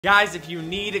Guys, if you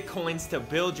need coins to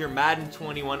build your Madden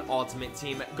 21 Ultimate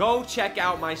Team, go check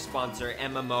out my sponsor,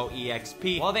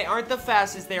 MMOEXP. While they aren't the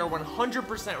fastest, they are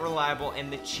 100% reliable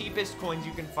and the cheapest coins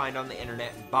you can find on the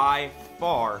internet by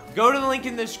far. Go to the link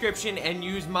in the description and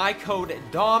use my code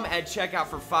DOM at checkout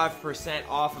for 5%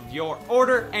 off of your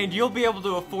order, and you'll be able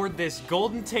to afford this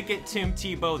golden ticket Tim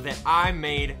Tebow that I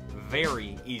made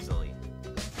very easily.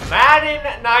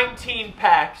 Madden 19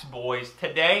 packs, boys.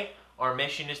 Today, our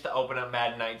mission is to open up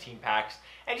Madden 19 packs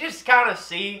and just kind of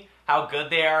see how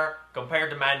good they are compared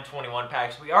to Madden 21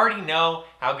 packs. We already know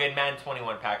how good Madden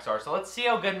 21 packs are, so let's see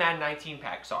how good Madden 19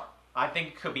 packs are. I think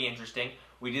it could be interesting.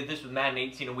 We did this with Madden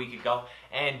 18 a week ago,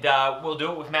 and we'll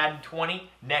do it with Madden 20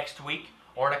 next week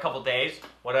or in a couple days,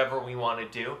 whatever we want to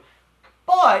do.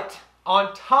 But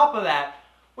on top of that,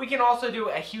 we can also do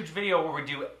a huge video where we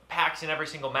do packs in every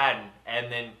single Madden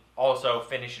and then also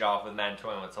finish it off with Madden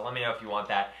 21. So let me know if you want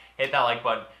that. Hit that like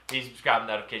button. Please subscribe and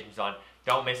notifications on.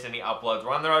 Don't miss any uploads.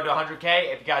 We're on the road to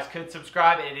 100K. If you guys could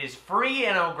subscribe, it is free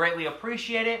and I'll greatly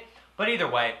appreciate it. But either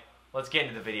way, let's get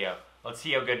into the video. Let's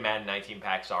see how good Madden 19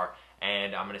 packs are.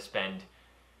 And I'm gonna spend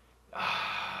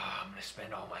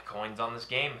all my coins on this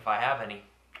game if I have any.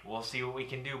 We'll see what we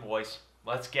can do, boys.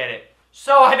 Let's get it.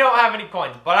 So I don't have any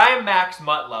coins, but I am max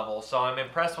MUT level, so I'm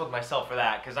impressed with myself for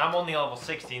that, because I'm only level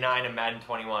 69 in Madden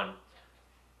 21.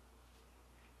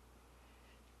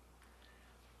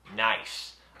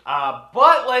 Nice.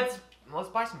 But let's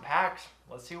buy some packs.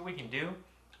 Let's see what we can do.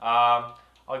 I'll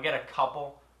get a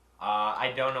couple.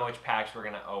 I don't know which packs we're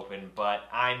gonna open, but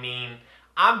I mean,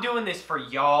 I'm doing this for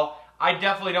y'all. I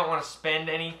definitely don't want to spend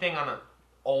anything on an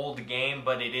old game,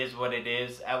 but it is what it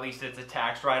is. At least it's a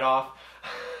tax write-off.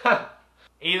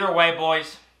 Either way,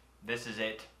 boys, this is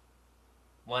it.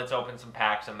 Let's open some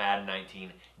packs of Madden 19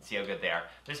 and see how good they are.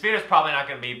 This video is probably not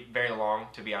going to be very long,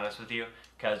 to be honest with you,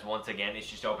 because once again, it's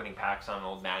just opening packs on an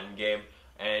old Madden game.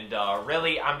 And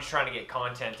really, I'm just trying to get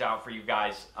content out for you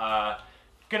guys.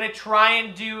 Gonna try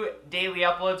and do daily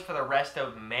uploads for the rest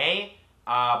of May,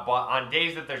 but on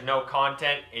days that there's no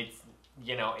content,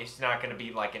 it's not going to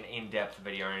be like an in-depth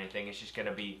video or anything. It's just going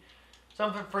to be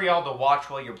something for y'all to watch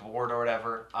while you're bored or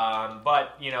whatever.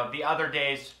 But, the other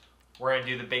days, we're going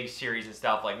to do the big series and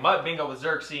stuff like MUT Bingo with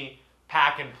Xerxes,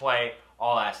 Pack and Play,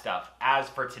 all that stuff. As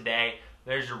for today,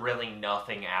 there's really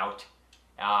nothing out.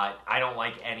 I don't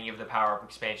like any of the power-up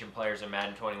expansion players in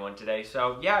Madden 21 today.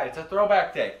 So, yeah, it's a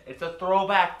throwback day. It's a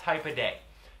throwback type of day.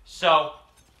 So,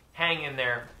 hang in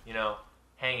there,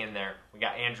 hang in there. We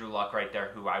got Andrew Luck right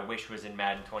there, who I wish was in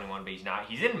Madden 21, but he's not.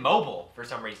 He's in mobile for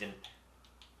some reason.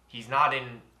 He's not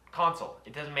in console.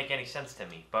 It doesn't make any sense to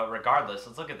me. But regardless,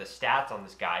 let's look at the stats on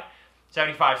this guy.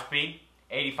 75 speed,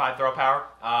 85 throw power,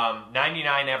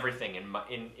 99 everything in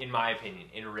my opinion,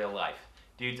 in real life.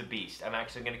 Dude's a beast. I'm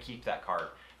actually going to keep that card.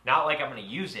 Not like I'm going to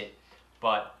use it,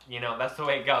 but, that's the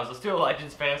way it goes. Let's do a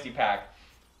Legends Fantasy Pack.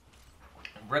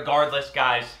 Regardless,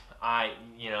 guys,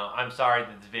 I'm sorry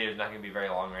that this video is not going to be very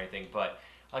long or anything, but,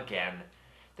 again,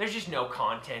 there's just no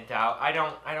content out. I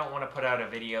don't want to put out a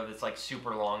video that's like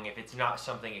super long if it's not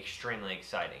something extremely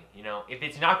exciting. If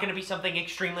it's not going to be something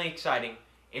extremely exciting,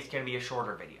 it's going to be a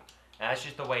shorter video. And that's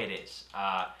just the way it is.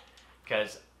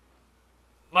 Because,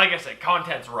 like I said,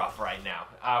 content's rough right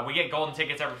now. We get golden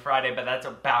tickets every Friday, but that's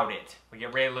about it. We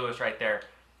get Ray Lewis right there.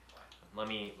 Let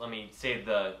me say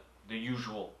the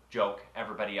usual joke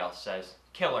everybody else says.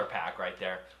 Killer pack right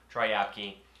there. Troy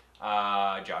Apke.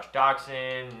 Josh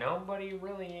Doxson, nobody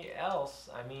really else.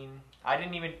 I mean, I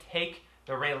didn't even take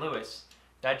the Ray Lewis.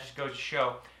 That just goes to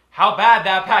show how bad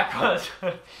that pack was.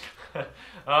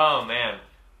 Oh, man.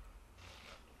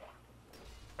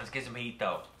 Let's get some heat,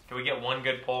 though. Can we get one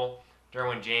good pull?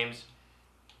 Derwin James.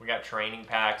 We got training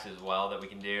packs as well that we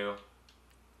can do.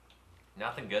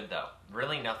 Nothing good, though.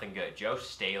 Really nothing good. Joe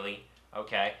Staley.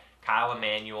 Okay. Kyle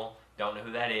Emanuel. Don't know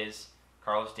who that is.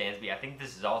 Carlos Dansby. I think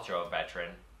this is also a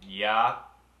veteran. Yeah.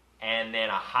 And then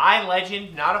a high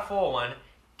legend, not a full one,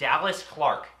 Dallas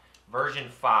Clark, version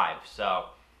 5. So,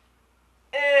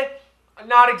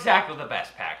 not exactly the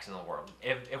best packs in the world,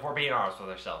 if we're being honest with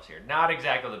ourselves here. Not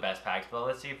exactly the best packs, but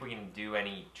let's see if we can do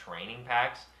any training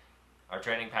packs. Are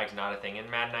training packs not a thing in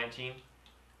Madden 19?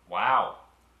 Wow.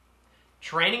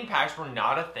 Training packs were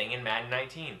not a thing in Madden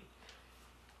 19.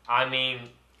 I mean,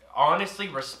 honestly,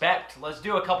 respect. Let's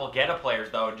do a couple get-a players,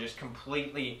 though, and just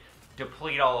completely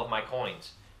deplete all of my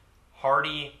coins.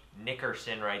 Hardy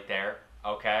Nickerson right there.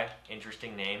 Okay,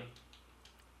 interesting name.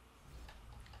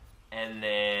 And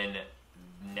then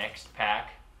next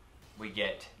pack, we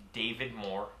get David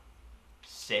Moore.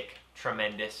 Sick,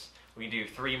 tremendous. We can do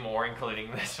 3 more,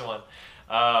 including this one.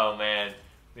 Oh, man.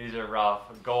 These are rough.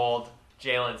 Gold,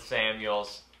 Jalen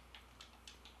Samuels.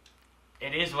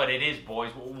 it is what it is,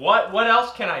 boys. What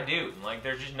else can I do? Like,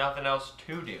 there's just nothing else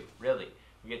to do, really.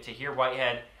 We get to hear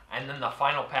Whitehead, and then the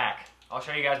final pack. I'll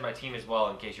show you guys my team as well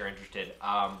in case you're interested.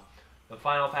 The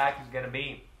final pack is going to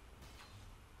be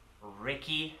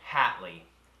Ricky Hatley,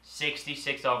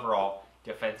 66 overall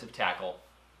defensive tackle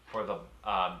for the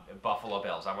Buffalo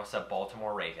Bills. I almost said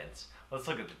Baltimore Ravens. Let's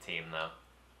look at the team, though.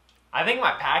 I think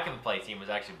my pack and play team was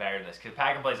actually better than this because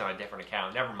pack and play's on a different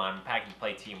account. Never mind, my pack and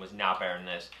play team was not better than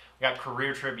this. We got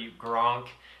career tribute Gronk,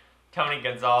 Tony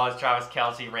Gonzalez, Travis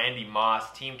Kelce, Randy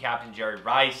Moss, team captain Jerry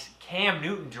Rice, Cam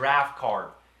Newton draft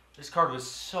card. This card was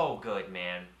so good,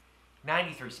 man.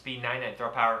 93 speed, 99 throw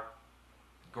power.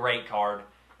 Great card.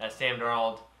 Sam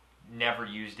Darnold, never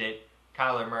used it.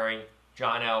 Kyler Murray,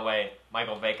 John Elway,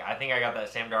 Michael Vick. I think I got that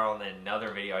Sam Darnold in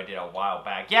another video I did a while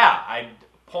back. Yeah, I'm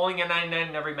pulling a 99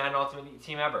 in every Madden Ultimate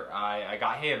Team ever. I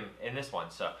got him in this one.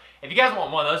 So if you guys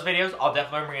want one of those videos, I'll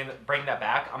definitely bring that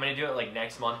back. I'm going to do it like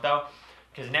next month, though.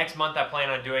 Because next month I plan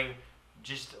on doing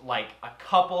just like a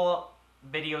couple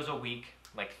videos a week,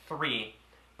 like 3.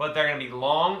 But they're going to be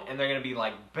long and they're going to be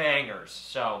like bangers.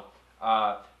 So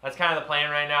that's kind of the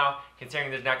plan right now, considering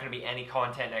there's not going to be any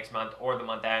content next month or the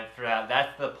month after that.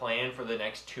 That's the plan for the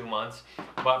next 2 months.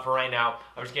 But for right now,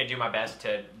 I'm just going to do my best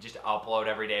to just upload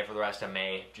every day for the rest of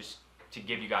May, just to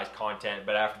give you guys content.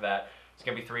 But after that, it's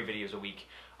going to be 3 videos a week,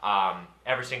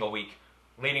 every single week,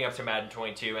 leading up to Madden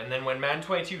 22. And then when Madden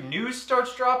 22 news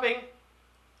starts dropping,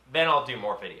 then I'll do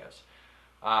more videos.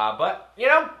 But, you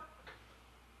know,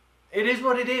 it is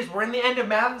what it is. We're in the end of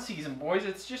Madden season, boys.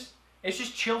 It's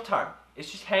just chill time. It's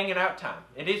just hanging out time.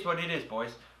 It is what it is,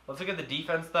 boys. Let's look at the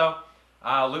defense, though.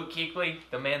 Luke Kuechly,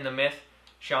 the man, the myth.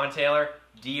 Sean Taylor,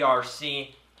 DRC,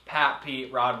 Pat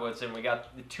Pete, Rod Woodson. We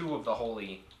got the 2 of the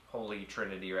holy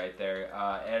trinity right there.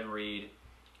 Ed Reed,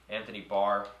 Anthony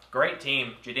Barr. Great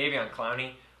team. Jadeveon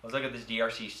Clowney. Let's look at this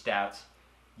DRC stats.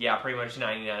 Yeah, pretty much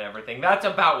 99 everything. That's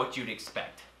about what you'd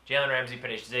expect. Jalen Ramsey,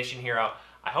 position hero.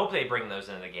 I hope they bring those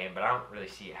into the game, but I don't really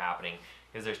see it happening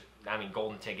because there's,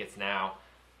 golden tickets now.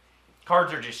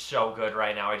 Cards are just so good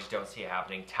right now. I just don't see it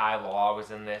happening. Ty Law was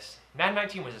in this. Madden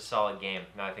 19 was a solid game.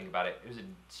 Now I think about it, it was a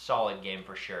solid game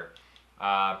for sure.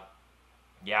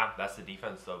 Yeah, that's the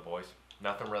defense though, boys.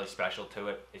 Nothing really special to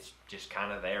it. It's just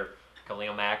kind of there.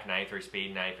 Khalil Mack, 93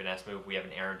 speed, 90 finesse move. We have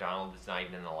an Aaron Donald that's not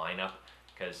even in the lineup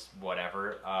because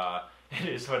whatever. It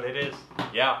is what it is.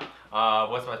 Yeah.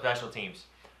 What's my special teams?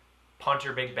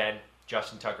 Punter, Big Ben,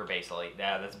 Justin Tucker, basically.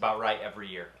 Yeah, that's about right every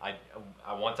year.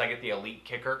 Once I get the elite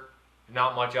kicker,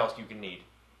 not much else you can need,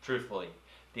 truthfully.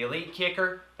 The elite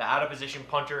kicker, the out-of-position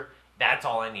punter, that's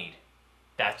all I need.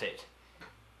 That's it.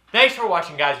 Thanks for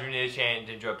watching, guys. If you're new to the channel and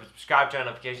enjoy, subscribe, turn on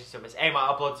notifications so miss any of my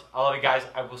uploads. I love you guys.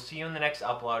 I will see you in the next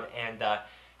upload, and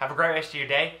have a great rest of your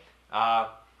day.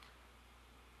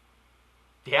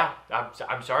 Yeah,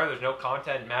 I'm sorry there's no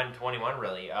content in Madden 21,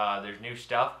 really. There's new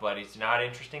stuff, but it's not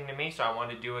interesting to me, so I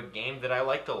wanted to do a game that I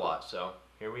liked a lot. So,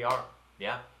 here we are.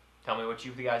 Yeah. Tell me what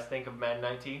you guys think of Madden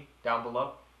 19 down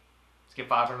below. Let's get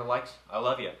 500 likes. I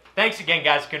love you. Thanks again,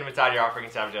 guys. Couldn't have been inside your offering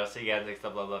savage. I'll see you guys next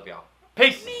time. Love y'all.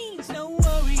 Peace! Means no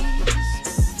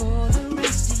worries for the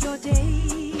rest of your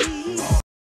day.